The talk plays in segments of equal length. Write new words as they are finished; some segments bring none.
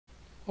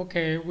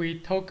Okay, we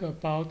talk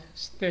about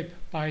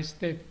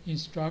step-by-step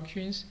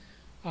instructions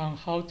on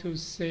how to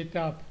set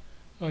up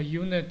a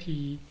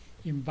Unity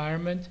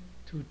environment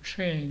to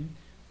train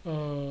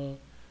a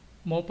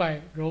mobile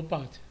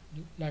robot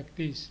like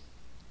this.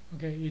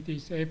 Okay, it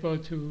is able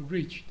to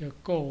reach the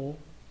goal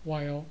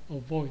while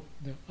avoid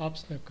the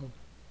obstacle.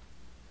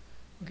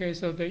 Okay,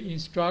 so the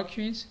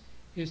instructions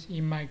is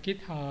in my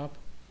GitHub.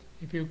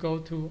 If you go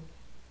to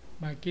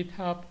my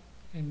GitHub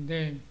and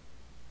then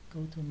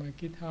go to my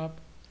GitHub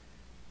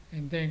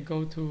and then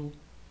go to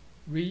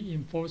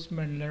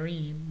reinforcement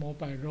learning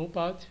mobile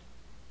robot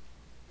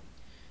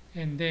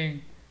and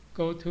then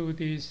go to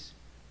this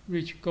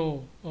reach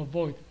goal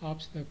avoid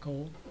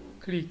obstacle,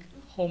 click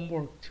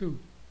homework 2.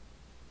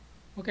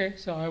 Okay,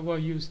 so I will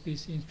use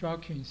these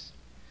instructions.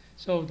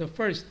 So the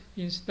first,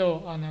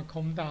 install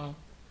Anaconda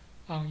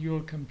on your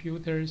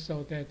computer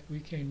so that we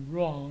can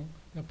run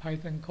the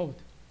Python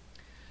code.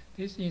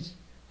 This is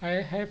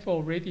I have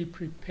already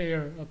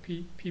prepared a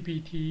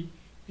PPT.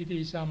 It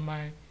is on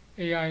my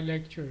AI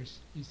lectures.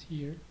 Is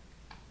here.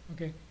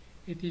 Okay,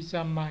 it is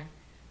on my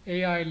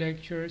AI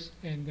lectures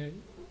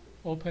and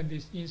open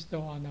this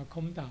install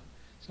Anaconda.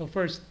 So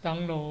first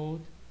download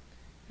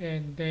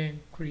and then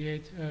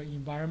create an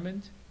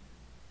environment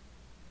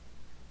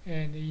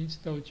and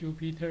install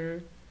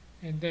Jupyter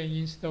and then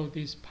install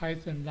these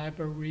Python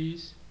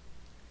libraries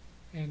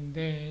and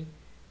then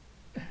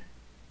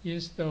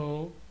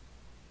install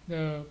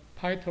the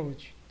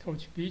PyTorch,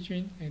 Torch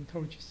Vision and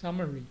Torch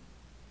Summary.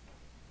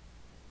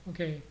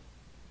 Okay,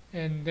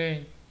 and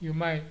then you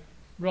might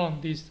run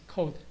this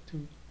code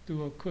to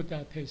do a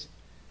CUDA test.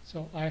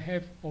 So I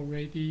have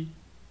already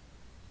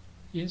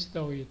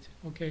installed it.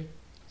 Okay,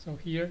 so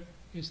here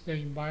is the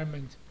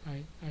environment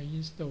I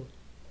installed.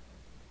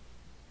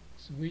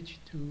 Switch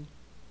to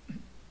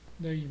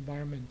the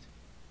environment.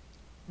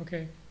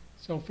 Okay,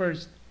 so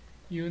first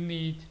you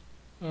need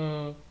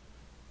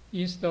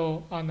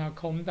install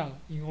Anaconda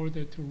in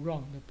order to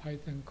run the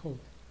Python code.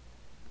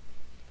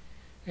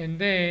 And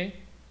then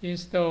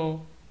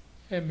install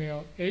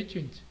ML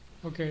agent.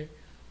 Okay,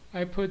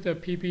 I put the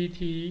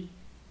PPT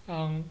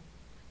on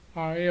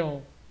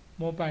RL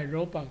mobile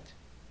robot.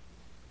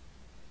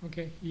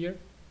 Okay, here.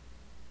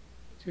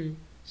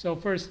 So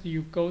first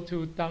you go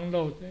to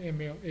download the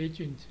ML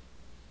agent.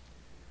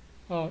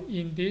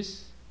 In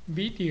this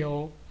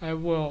video, I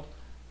will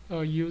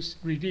use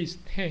release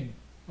 10.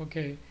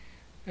 Okay,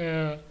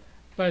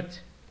 but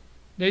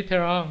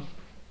later on,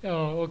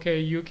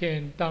 okay, you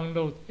can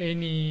download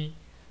any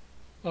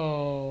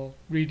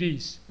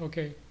release.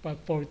 Okay, but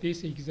for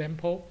this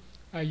example,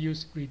 I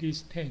use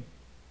release 10.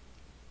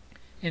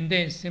 And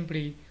then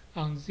simply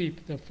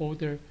unzip the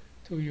folder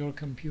to your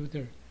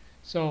computer.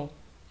 So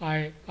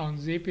I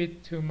unzip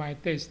it to my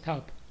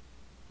desktop.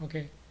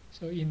 Okay,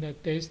 so in the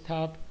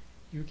desktop,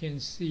 you can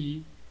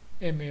see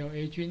ML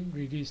agent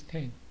release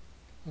 10.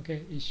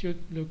 Okay, it should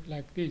look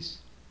like this.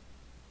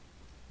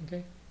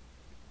 Okay,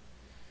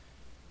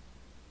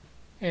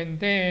 and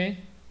then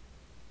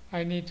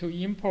I need to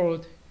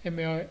import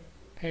ML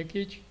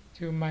package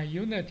to my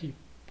Unity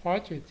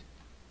project.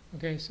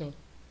 Okay, so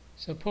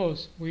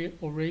suppose we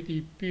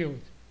already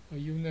built a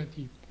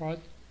Unity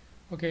project.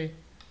 Okay,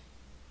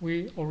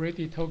 we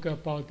already talked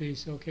about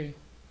this. Okay,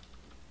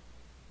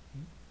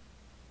 let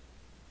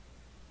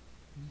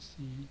me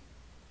see.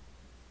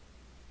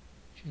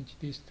 Change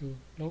this to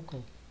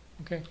local.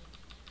 Okay.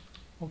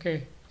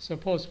 Okay,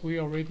 suppose we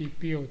already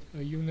built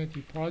a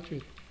Unity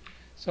project.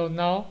 So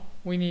now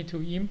we need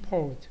to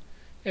import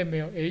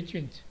ML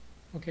agent.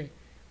 Okay,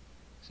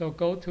 so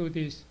go to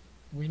this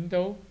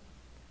window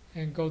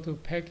and go to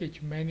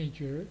package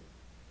manager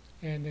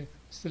and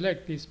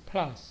select this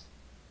plus.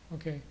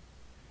 Okay,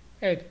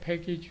 add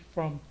package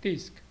from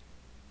disk.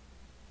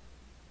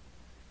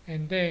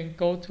 And then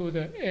go to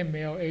the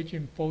ML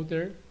agent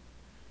folder,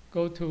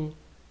 go to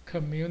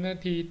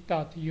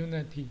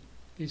community.unity,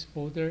 this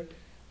folder,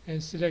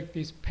 and select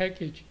this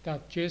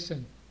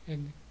package.json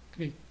and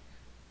click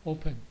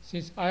open,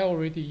 since I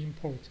already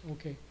import.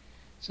 Okay,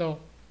 so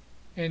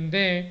and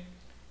then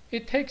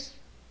it takes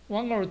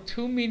 1 or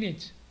 2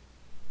 minutes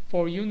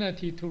for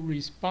Unity to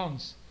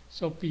respond,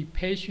 so be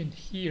patient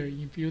here.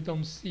 If you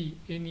don't see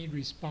any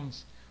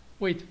response,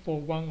 wait for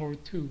 1 or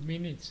 2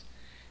 minutes,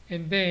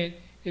 and then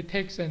it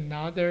takes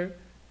another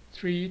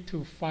 3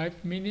 to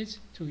 5 minutes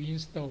to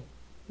install.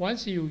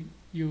 Once you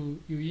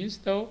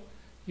install,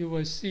 you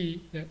will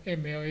see the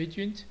ML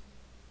agent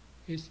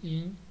is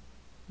in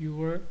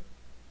your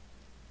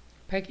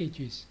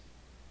packages.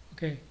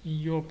 Okay, in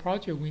your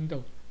project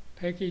window,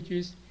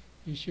 packages,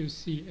 you should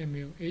see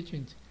ML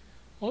agent.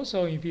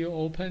 Also, if you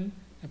open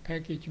the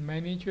package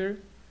manager,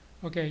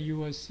 okay, you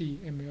will see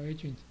ML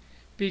agent.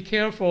 Be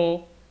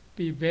careful,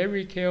 be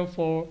very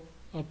careful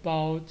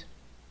about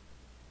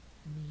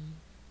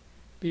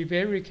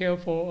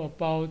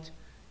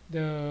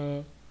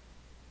the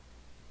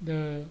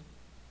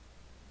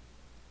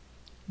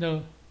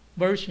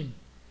version.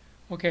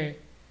 Okay,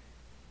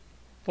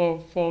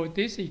 for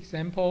this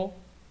example,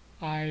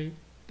 I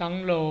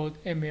download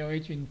ML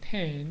agent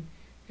 10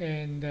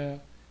 and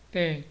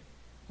then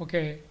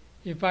okay,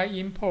 if I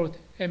import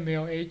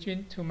ML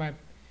agent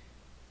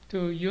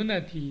to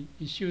Unity,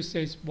 it should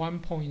say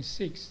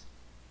 1.6.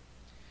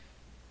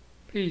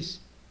 Please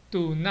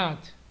do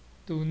not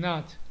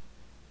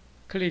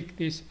click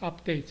this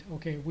update.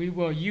 Okay, we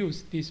will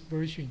use this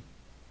version.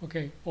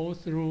 Okay, all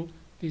through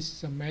this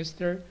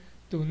semester,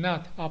 do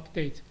not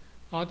update.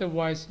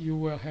 Otherwise, you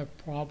will have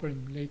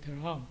problem later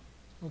on.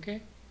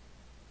 Okay,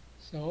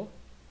 so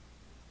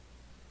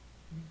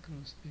let me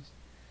close this.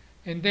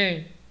 And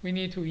then we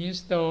need to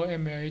install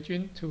ML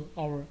agent to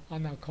our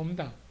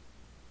Anaconda.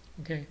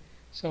 Okay,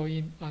 so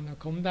in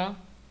Anaconda,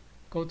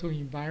 go to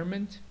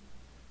environment,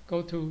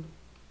 go to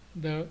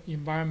the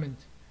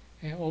environment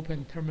and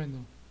open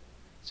terminal.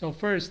 So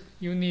first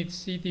you need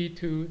cd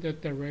to the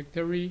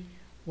directory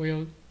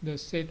where the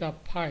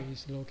setup pi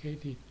is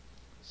located.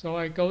 So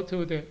I go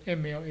to the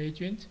ML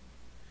agent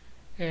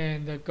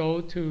and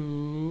go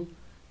to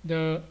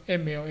the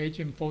ML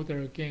agent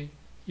folder again.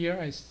 Here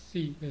I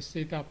see the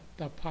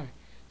setup.py.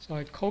 So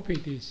I copy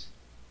this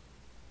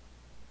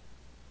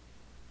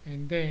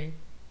and then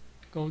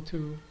go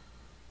to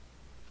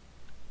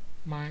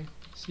my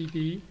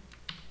cd.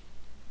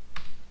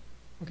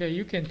 Okay,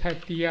 you can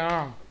type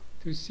dir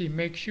to see,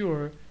 make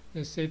sure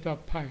the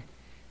setup.py,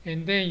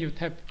 and then you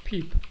type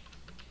pip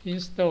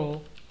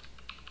install.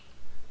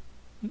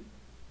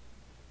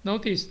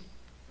 Notice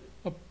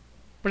a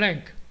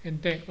blank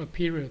and then a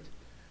period.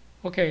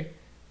 Okay,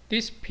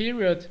 this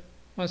period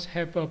must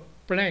have a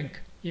blank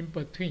in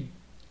between.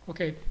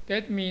 Okay,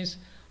 that means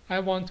I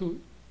want to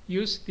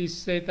use this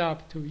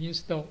setup to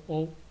install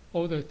all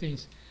the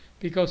things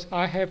because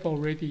I have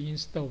already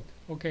installed.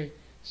 Okay,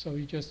 so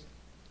you just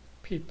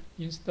pip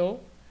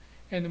install,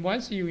 and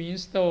once you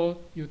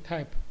install, you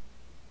type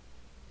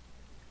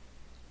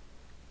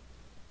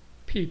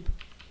pip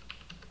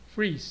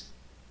freeze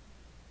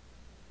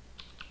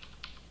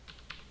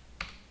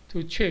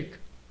to check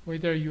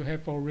whether you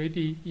have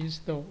already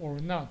installed or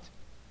not.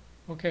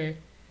 Okay,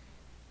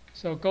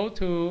 so go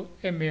to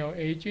ML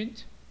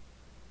agent,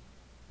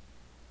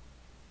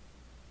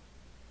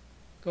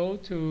 go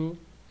to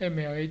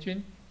ML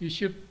agent, you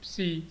should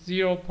see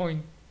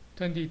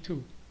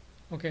 0.22.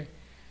 okay,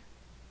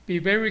 be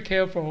very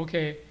careful.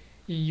 Okay,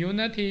 in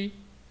Unity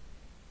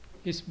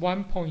it's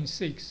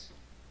 1.6,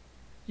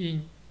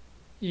 in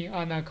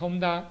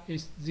Anaconda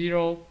is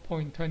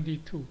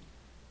 0.22.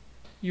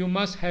 You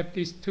must have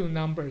these two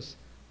numbers,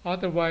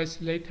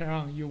 otherwise later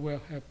on you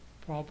will have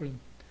problem.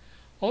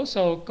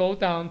 Also go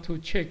down to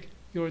check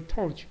your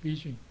torch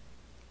vision.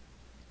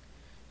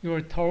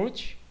 Your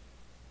torch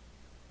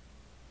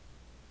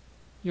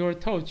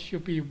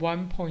should be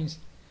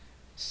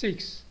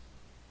 1.6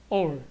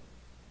 or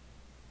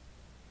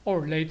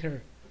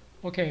later.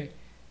 Okay,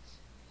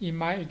 in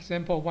my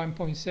example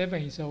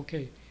 1.7 is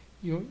okay.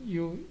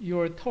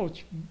 Your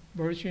torch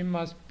version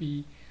must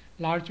be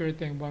larger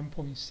than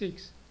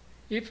 1.6.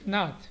 If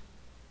not,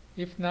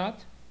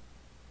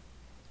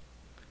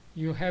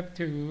 you have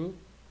to,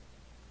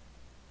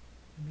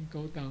 let me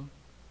go down.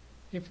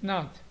 If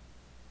not,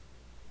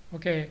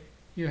 okay,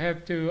 you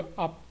have to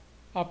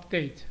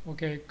update.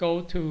 Okay,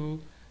 go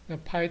to the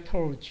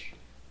PyTorch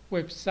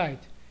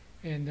website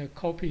and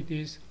copy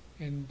this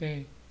and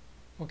then,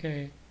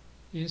 okay,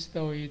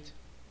 install it.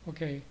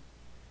 Okay,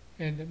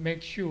 and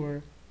make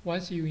sure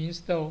once you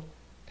install,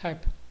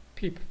 type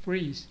pip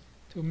freeze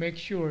to make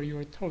sure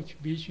your torch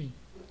vision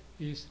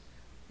is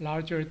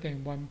larger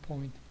than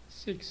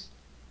 1.6.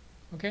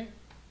 okay,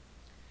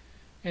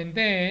 and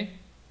then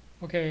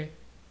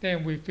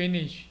then we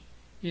finish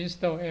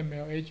install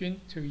ML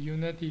agent to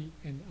Unity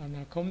and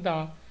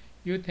Anaconda.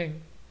 You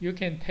can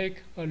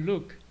take a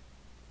look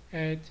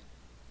at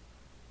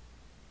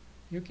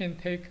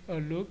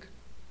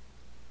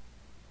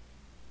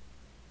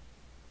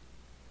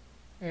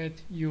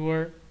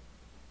your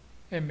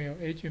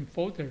ML agent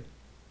folder.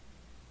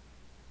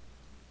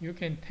 You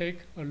can take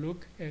a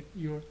look at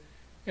your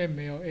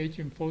ML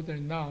agent folder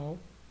now.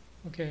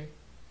 Okay,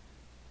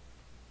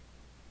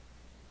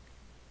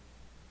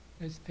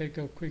 let's take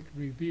a quick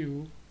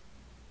review.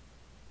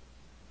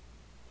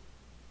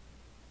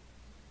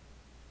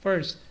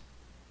 First,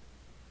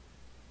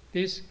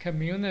 this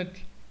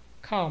community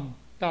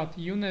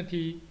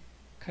com.unity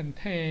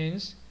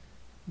contains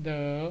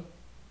the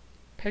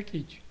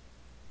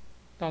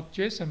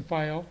package.json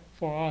file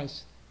for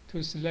us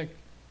to select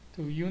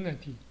to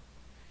Unity,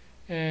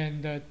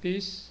 and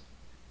this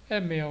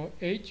ML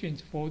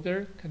agent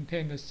folder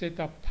contains the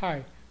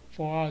setup.py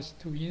for us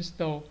to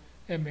install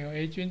ML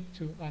agent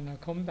to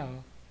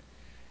Anaconda,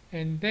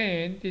 and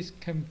then this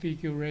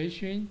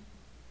configuration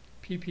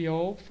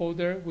PPO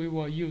folder, we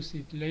will use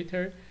it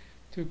later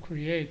to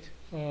create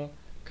a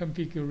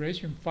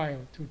configuration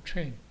file to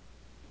train.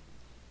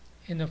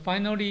 And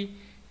finally,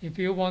 if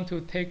you want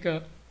to take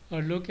a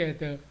look at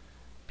the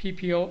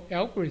PPO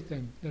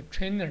algorithm, the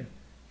trainer,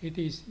 it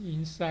is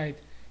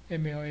inside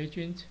ML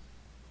agent.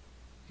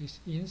 It's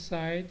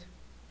inside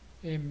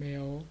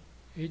ML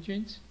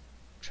agent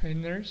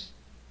trainers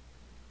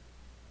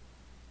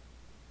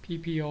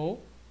PPO,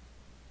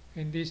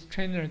 and this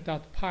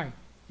trainer.py.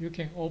 You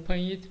can open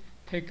it,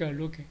 take a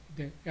look at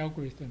the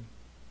algorithm.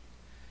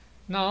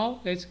 Now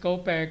let's go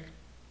back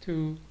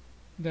to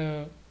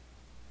the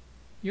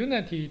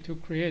Unity to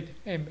create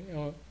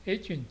ML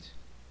agent.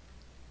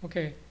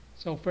 Okay,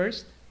 so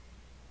first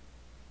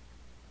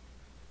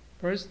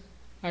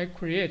I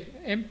create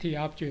empty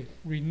object,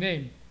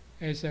 rename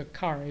as a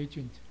car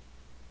agent.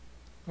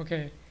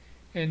 Okay,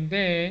 and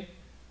then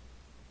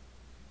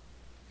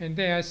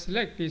I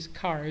select this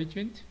car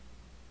agent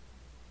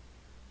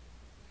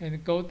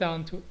and go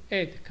down to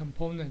add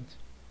component.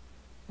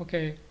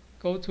 Okay,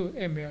 go to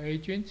ML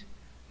agent.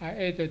 I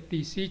add a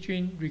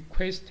decision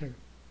requester.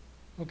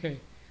 Okay,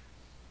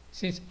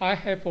 since I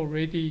have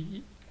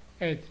already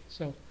add,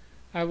 so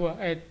I will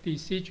add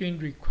decision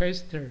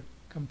requester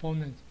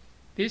component.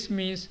 This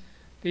means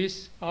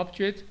this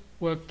object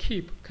will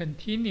keep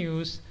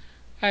continuous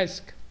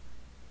ask,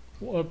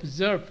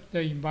 observe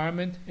the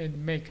environment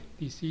and make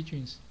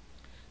decisions.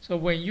 So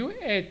when you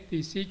add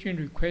decision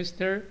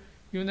requester,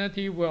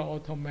 Unity will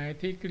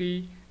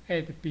automatically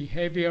add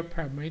behavior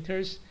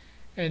parameters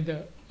and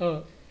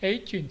a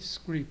agent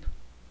script,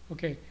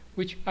 okay,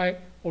 which I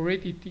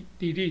already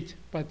delete.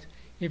 But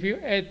if you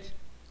add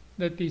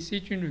the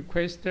decision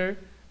requester,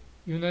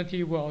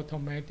 Unity will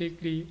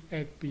automatically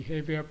add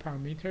behavior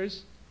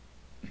parameters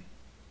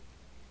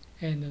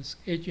and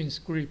agent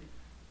script.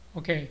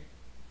 Okay,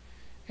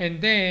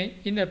 and then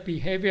in the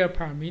behavior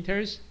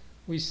parameters,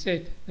 we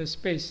set the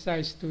space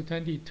size to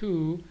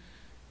 22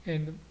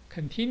 and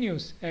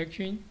continuous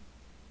action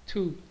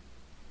 2.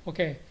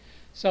 Okay,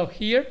 so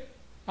here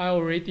I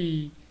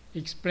already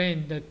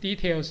explained the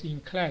details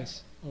in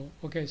class. Oh,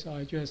 okay, so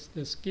I just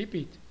skip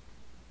it.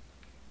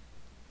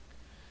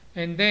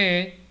 And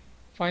then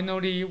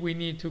finally we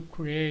need to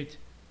create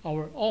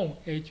our own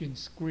agent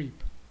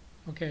script.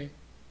 Okay,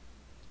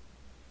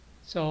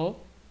 so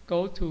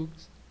go to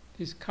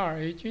this car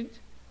agent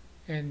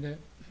and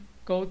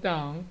go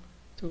down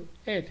to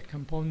add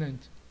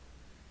component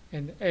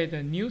and add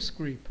a new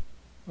script.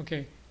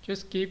 Okay,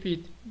 just give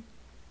it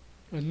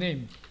a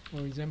name,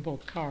 for example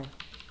car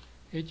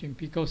agent,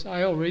 because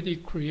I already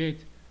create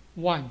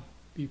one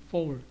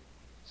before,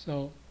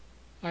 so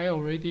I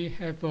already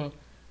have a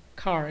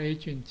car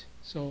agent.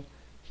 So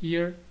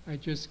here I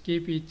just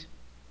give it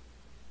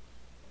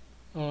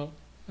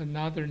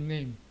another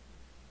name,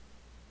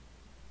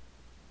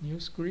 new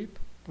script,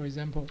 for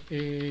example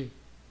AAA,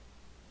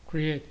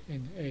 create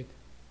and add.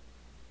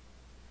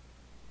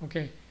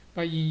 Okay,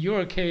 but in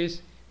your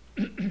case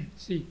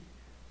see,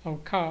 our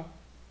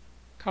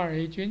car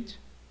agent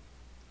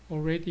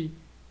already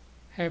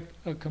have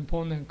a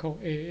component called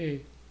AA.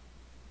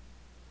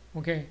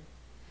 Okay,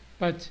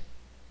 but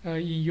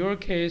in your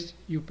case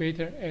you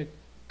better add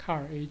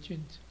car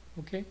agent.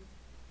 Okay,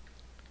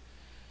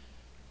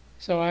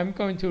 so I'm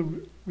going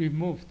to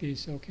remove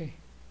this, okay,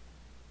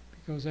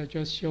 because I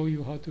just show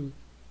you how to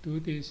do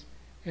this,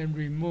 and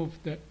remove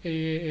the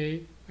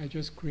AAA. I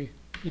just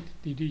hit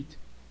delete.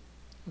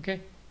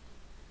 Okay,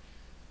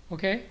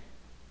 okay,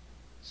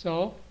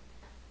 so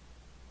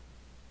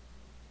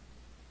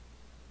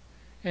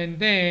and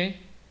then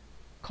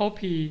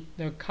copy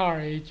the car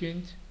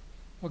agent.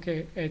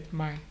 Okay,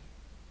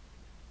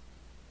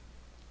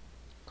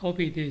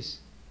 copy this.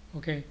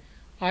 Okay,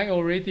 I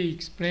already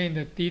explained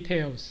the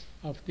details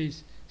of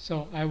this,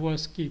 so I will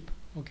skip.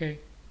 Okay,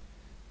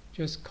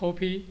 just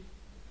copy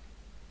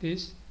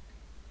this.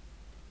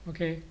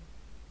 Okay,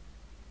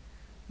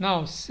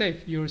 now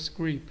save your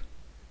script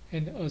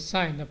and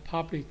assign the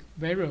public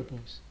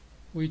variables,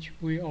 which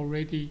we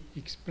already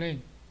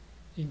explained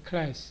in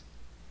class.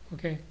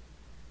 Okay,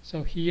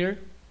 so here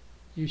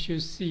you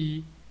should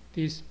see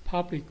these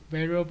public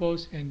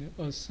variables and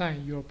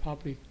assign your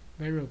public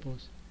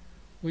variables,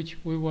 which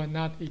we will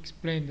not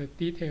explain the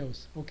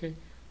details. Okay,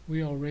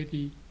 we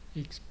already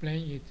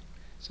explained it.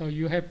 So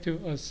you have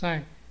to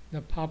assign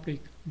the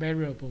public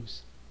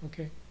variables.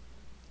 Okay,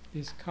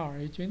 this car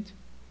agent.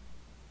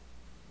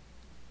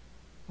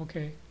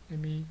 Okay, let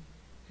me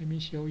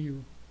show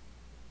you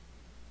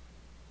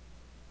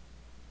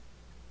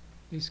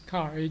this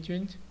car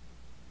agent.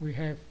 We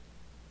have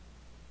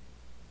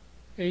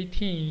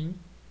 18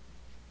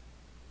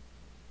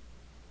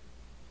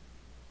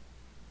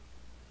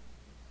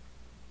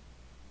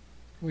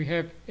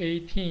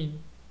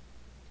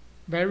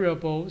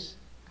 variables,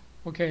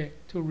 okay,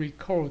 to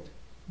record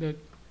the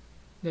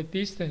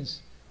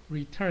distance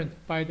returned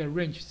by the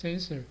range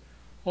sensor.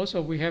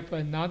 Also we have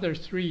another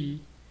three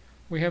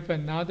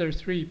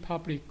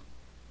public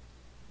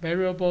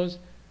variables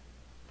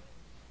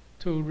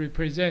to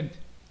represent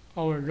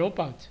our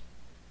robot,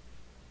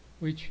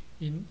 which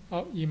in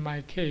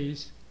my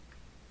case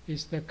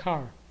is the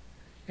car,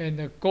 and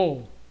the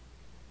goal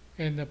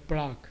and the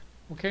block.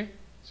 Okay,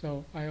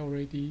 so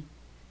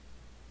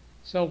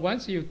so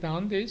once you've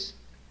done this,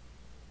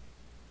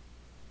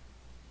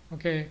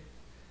 okay,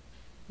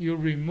 you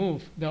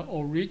remove the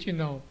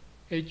original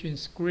agent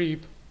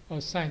script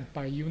assigned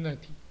by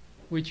Unity,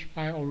 which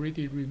I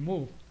already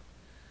removed.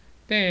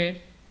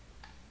 Then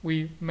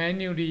we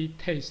manually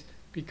test,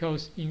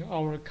 because in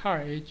our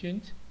car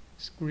agent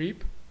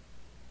script,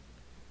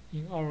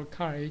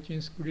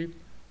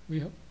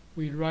 we,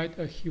 we write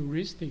a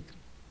heuristic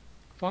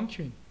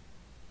function.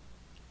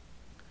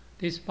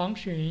 This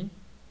function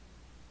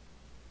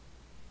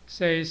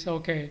says,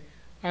 okay,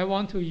 I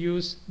want to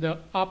use the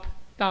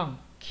up-down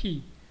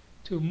key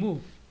to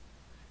move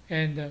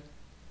and the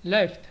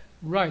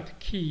left-right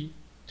key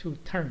to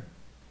turn.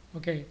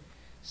 Okay,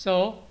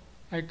 so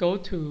I go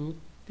to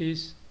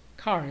this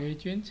car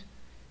agent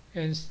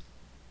and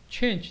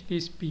change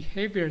this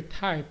behavior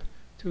type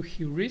to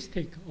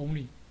heuristic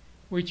only,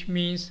 which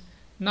means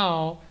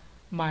now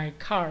my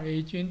car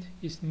agent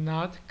is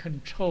not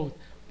controlled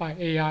by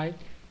AI.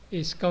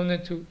 It's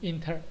going to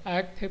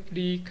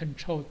interactively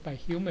controlled by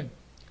human.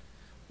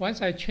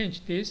 Once I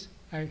change this,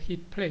 I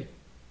hit play.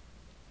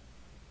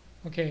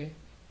 Okay.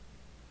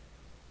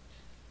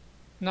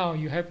 Now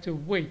you have to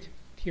wait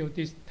till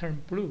this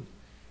turn blue.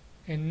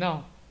 And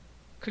now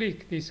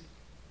click this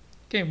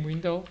game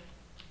window.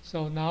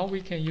 So now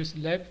we can use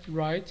left,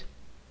 right,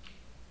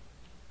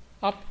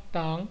 up,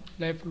 down,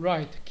 left,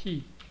 right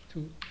key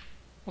to,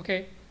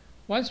 okay.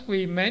 Once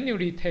we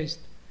manually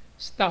test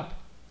stop,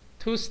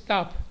 to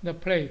stop the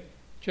play,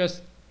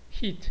 just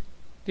hit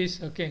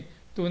this again.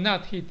 Do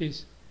not hit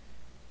this.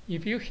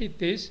 If you hit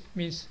this,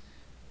 means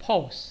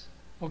pause.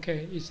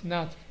 Okay, it's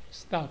not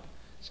stop.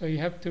 So you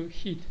have to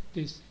hit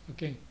this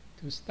again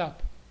to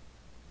stop.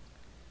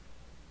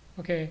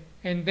 Okay,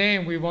 and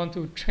then we want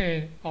to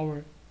train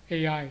our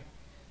AI.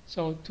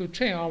 So to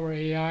train our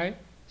AI,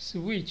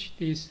 switch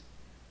this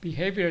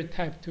behavior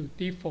type to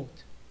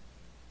default.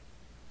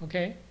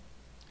 Okay,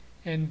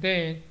 and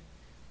then,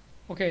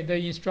 okay, the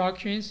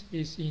instructions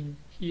is in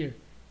here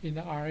in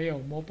the RL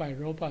mobile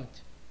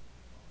robot.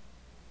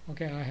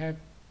 Okay, I have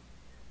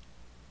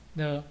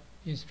the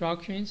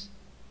instructions,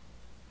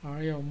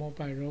 RL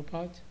mobile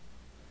robot.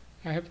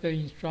 I have the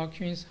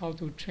instructions how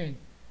to train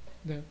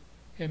the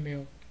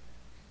ML.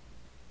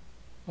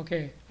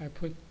 Okay, I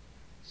put,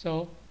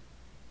 so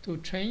to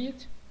train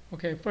it,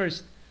 okay,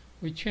 first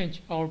we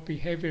change our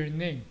behavior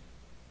name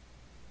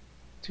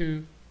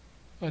to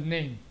a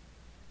name.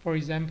 For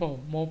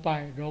example,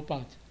 mobile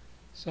robot.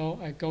 So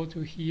I go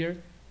to here,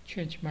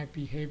 change my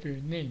behavior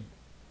name.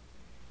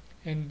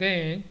 And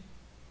then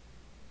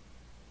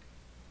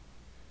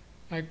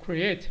I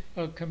create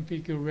a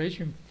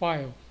configuration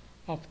file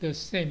of the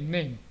same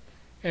name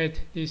at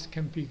this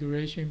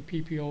configuration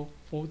PPO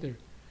folder.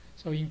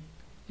 So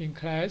in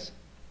class,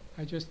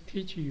 I just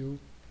teach you,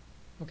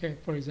 okay,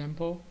 for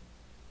example,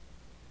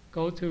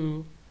 go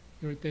to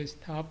your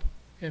desktop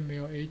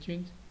ML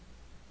agent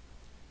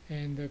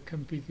and the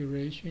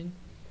configuration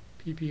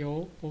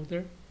PPO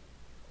folder.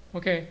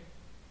 Okay,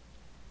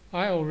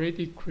 I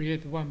already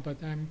create one,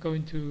 but I'm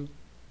going to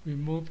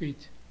remove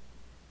it.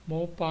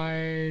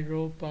 Mobile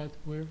robot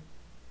where?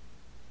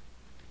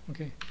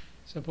 Okay,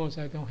 suppose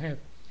I don't have.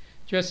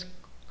 Just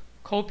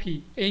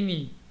copy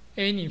any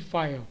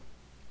file.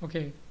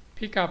 Okay,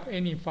 pick up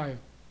any file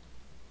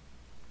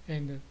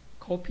and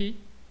copy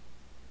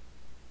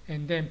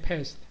and then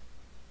paste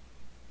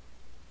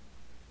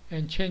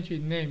and change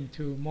its name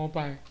to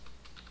mobile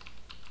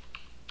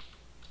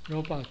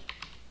robot.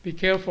 Be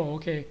careful,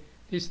 okay,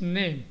 this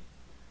name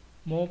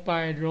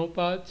mobile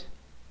robot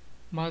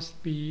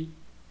must be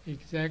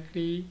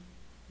exactly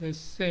the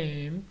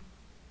same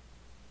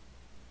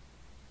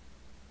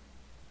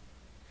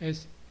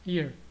as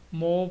here,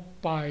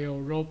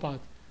 mobile robot,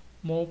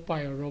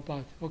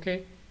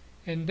 okay,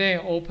 and then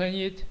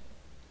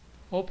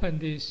open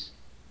this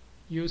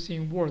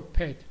using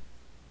WordPad.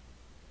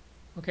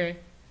 Okay,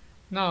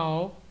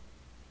 now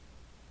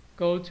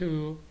go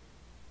to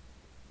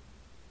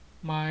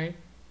my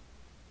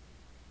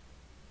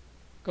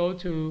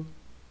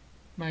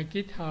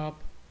GitHub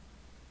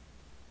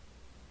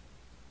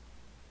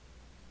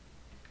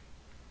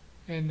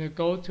and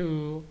go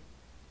to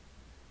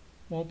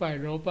mobile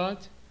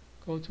robot,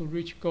 go to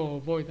reach goal,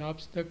 avoid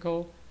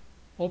obstacle,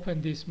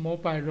 open this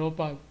mobile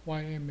robot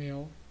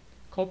YML,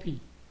 copy.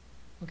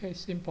 Okay,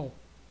 simple.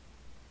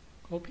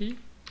 Copy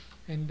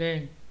and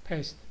then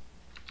paste.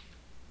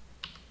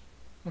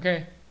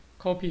 Okay,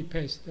 copy,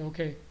 paste.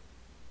 Okay.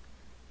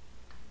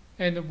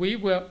 And we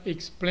will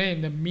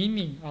explain the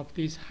meaning of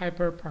this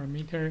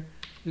hyperparameter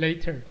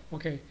later.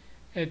 Okay,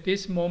 at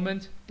this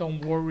moment,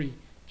 don't worry.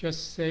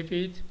 Just save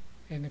it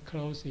and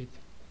close it.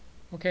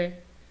 Okay.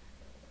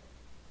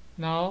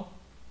 Now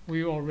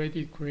we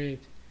already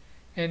create,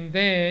 and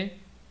then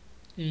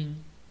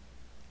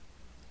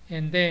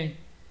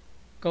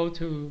go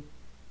to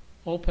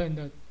open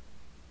the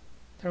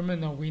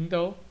terminal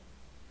window,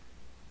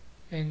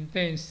 and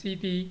then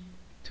cd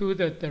to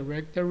the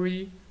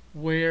directory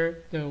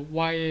where the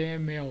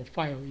YAML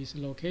file is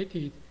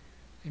located.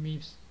 Let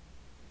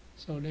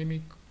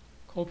me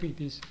copy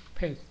this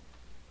path.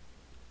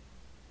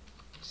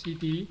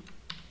 cd.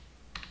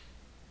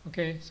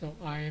 Okay, so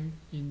I am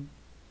in.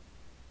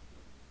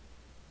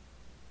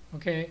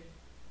 Okay,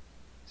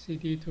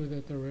 cd to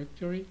the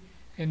directory,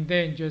 and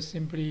then just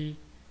simply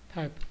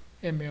type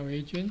ML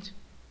agent.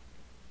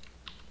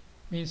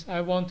 Means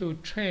I want to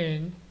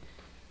train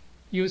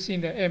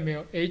using the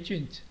ML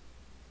agent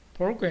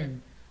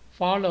program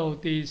follow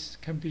this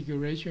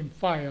configuration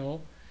file,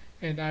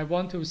 and I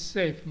want to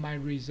save my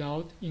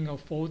result in a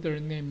folder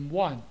named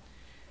 1.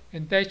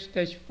 And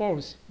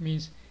 --false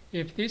means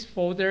if this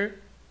folder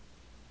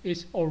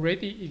is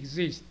already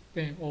exists,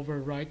 then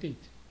overwrite it.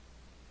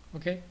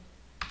 Okay?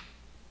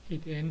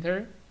 Hit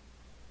enter.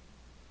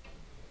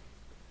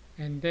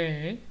 And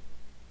then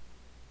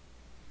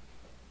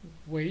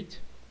wait.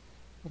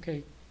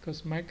 Okay,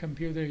 because my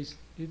computer is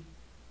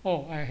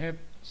oh, I have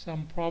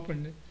some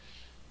problem.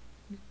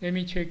 Let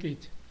me check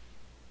it.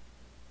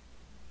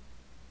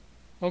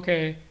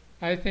 Okay,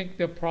 I think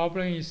the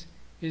problem is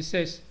it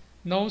says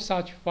no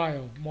such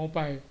file,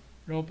 mobile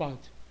robot.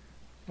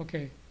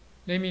 Okay,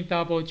 let me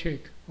double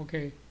check.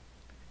 Okay,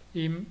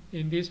 in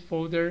this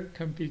folder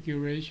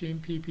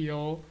configuration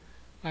PPO,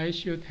 I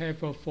should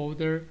have a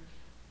folder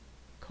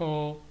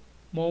called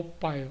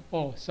mobile.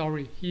 Oh,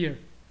 sorry, here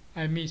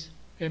I miss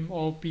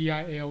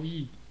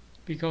mobile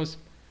because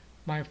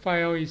my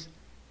file is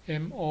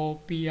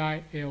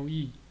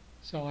mobile,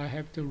 so I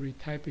have to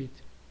retype it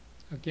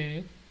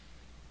again.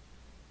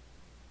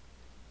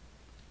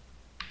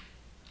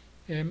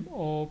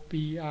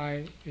 mobile,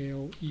 I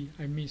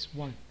miss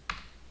one.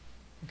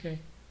 Okay,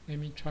 let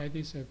me try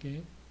this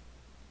again.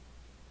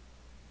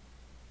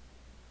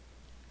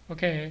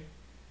 Okay,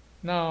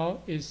 now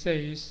it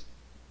says,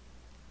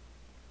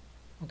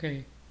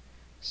 okay,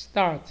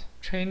 start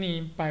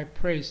training by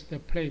press the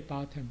play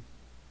button.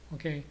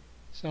 Okay,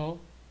 so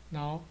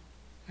now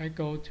I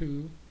go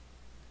to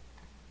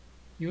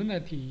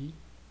Unity,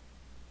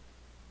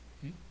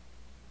 okay,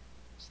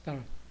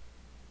 start,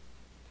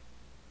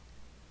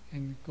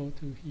 and go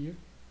to here.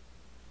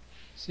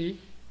 See,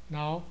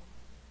 now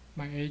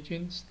my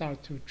agent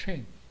start to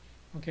train.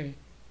 Okay,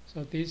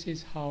 so this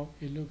is how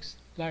it looks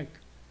like.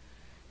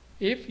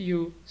 If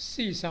you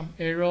see some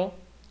error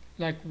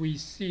like we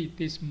see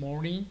this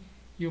morning,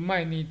 you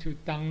might need to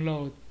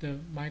download the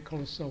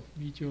Microsoft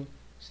Visual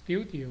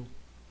Studio.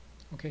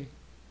 Okay,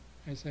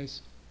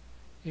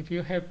 if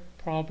you have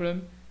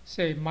problem,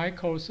 say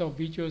Microsoft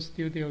Visual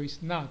Studio is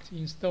not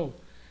installed,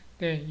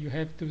 then you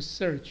have to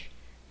search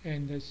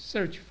and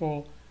search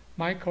for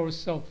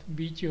Microsoft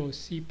Visual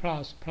C++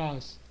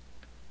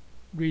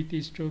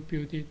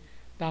 redistributed,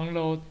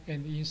 download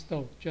and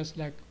install, just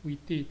like we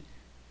did,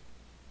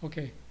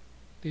 okay,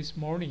 this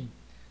morning.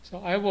 So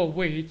I will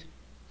wait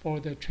for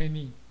the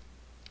training.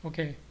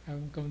 Okay,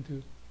 I'm going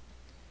to.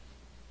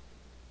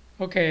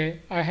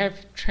 Okay, I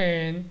have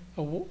trained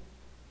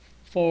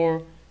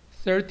for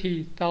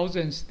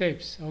 30,000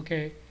 steps.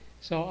 Okay,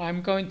 so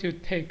I'm going to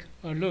take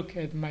a look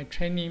at my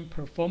training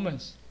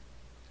performance.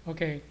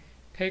 Okay,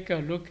 take a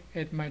look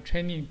at my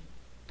training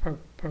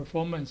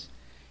performance.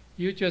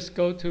 You just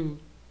go to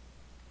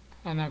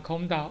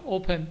Anaconda,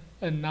 open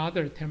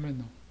another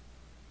terminal.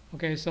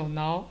 Okay, so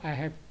now I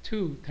have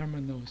two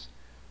terminals.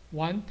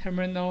 One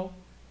terminal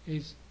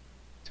is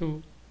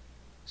to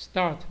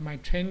start my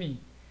training.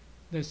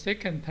 The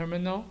second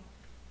terminal,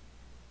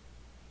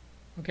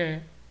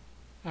 okay,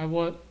 I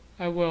will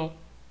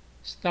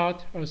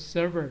start a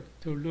server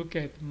to look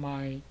at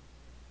my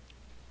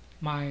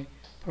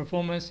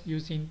performance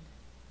using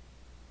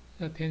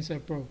the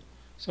TensorFlow.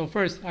 So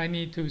first I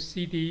need to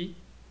cd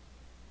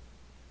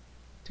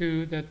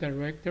to the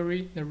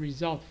directory, the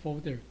result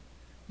folder.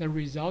 The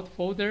result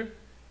folder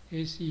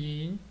is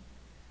in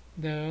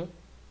the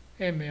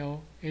ML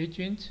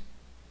agent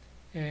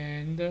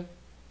and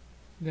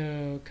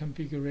the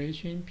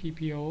configuration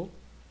PPO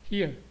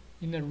here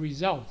in the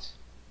results.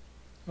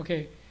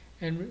 Okay,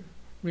 and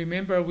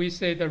remember we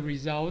say the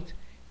result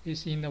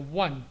is in the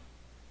 1.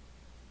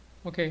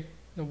 Okay,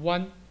 the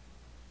 1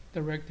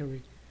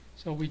 directory.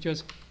 So we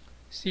just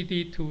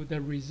cd to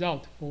the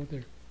result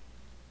folder.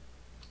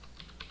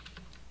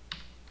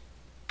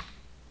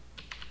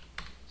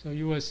 So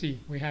you will see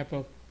we have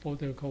a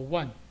folder called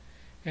 1.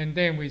 And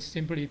then we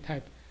simply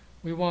type,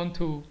 we want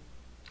to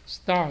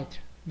start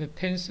the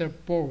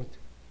TensorBoard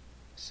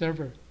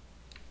server.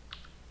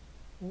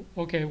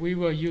 Okay, we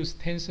will use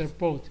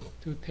TensorBoard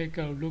to take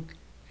a look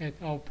at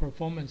our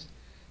performance.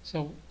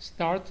 So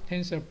start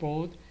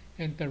TensorBoard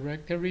and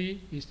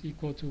directory is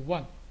equal to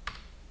 1.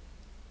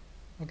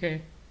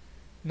 Okay,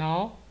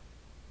 now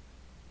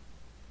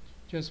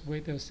just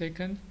wait a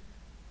second,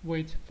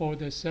 wait for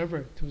the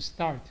server to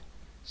start.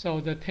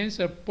 So the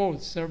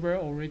TensorBoard server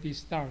already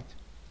start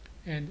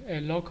and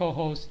at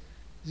localhost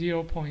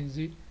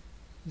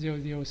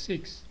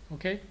 0.006.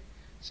 Okay,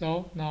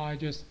 so now I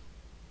just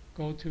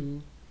go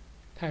to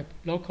type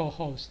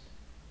localhost,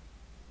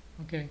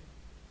 okay,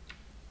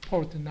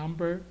 port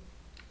number,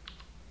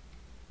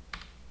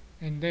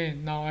 and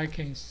then now I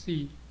can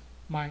see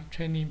my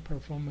training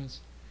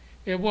performance.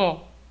 It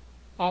will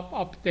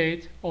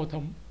update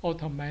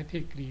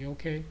automatically.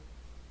 Okay,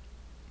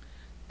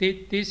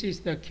 this is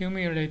the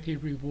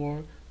cumulative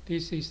reward,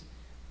 this is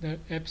the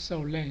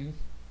episode length,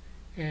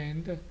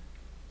 and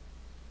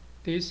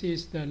this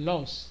is the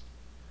loss.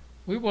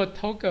 We will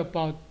talk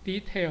about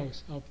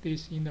details of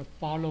this in the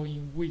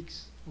following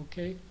weeks.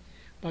 Okay,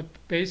 but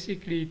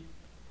basically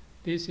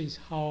this is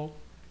how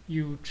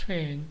you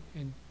train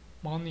and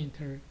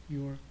monitor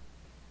your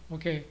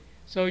Okay,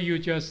 so you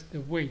just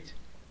wait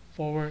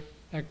for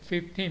like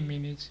 15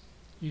 minutes.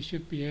 You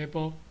should be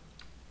able,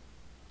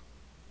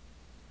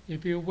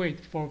 if you wait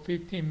for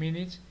 15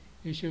 minutes,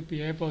 you should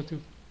be able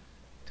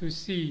to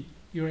see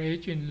your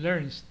agent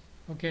learns.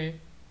 Okay,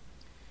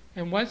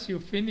 and once you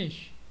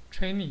finish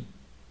training,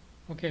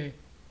 okay,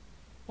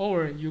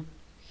 or you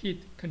hit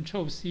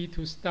Control C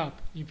to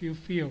stop if you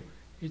feel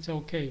it's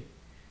okay.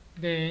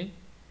 Then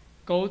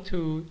go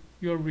to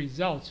your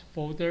results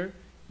folder.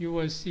 You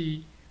will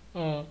see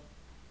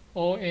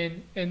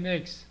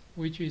ONNX,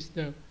 which is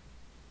the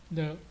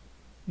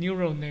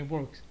neural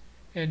network,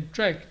 and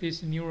drag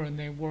this neural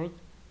network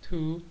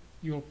to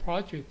your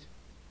project.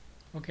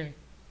 Okay,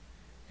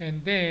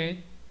 and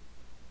then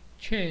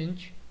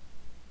change.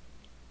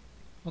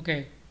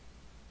 Okay,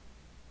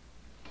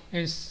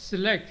 and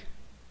select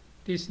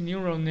this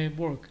neural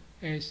network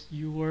as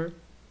your,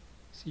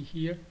 see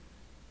here,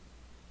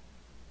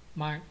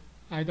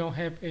 I don't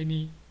have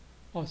any,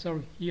 oh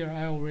sorry, here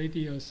I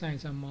already assigned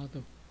some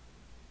model.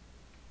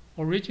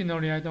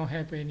 Originally I don't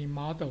have any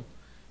model.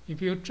 If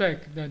you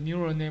drag the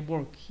neural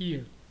network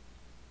here,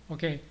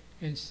 okay,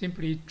 and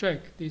simply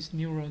drag this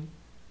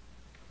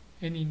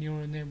any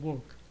neural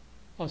network,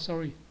 oh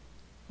sorry,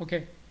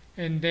 okay,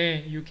 and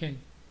then you can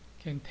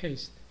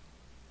test,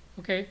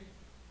 okay,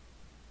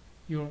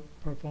 your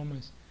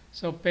performance.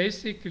 So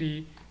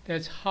basically,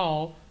 that's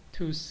how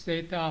to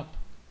set up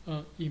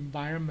an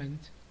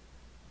environment,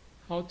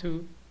 how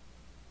to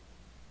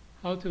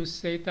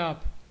set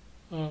up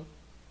a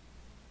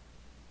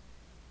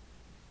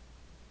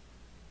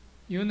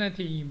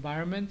Unity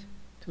environment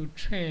to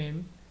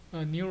train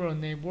a neural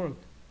network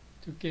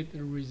to get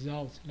a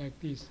result like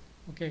this.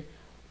 Okay,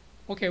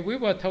 okay, we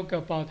will talk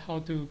about how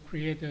to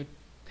create a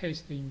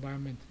test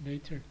environment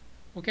later.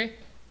 Okay.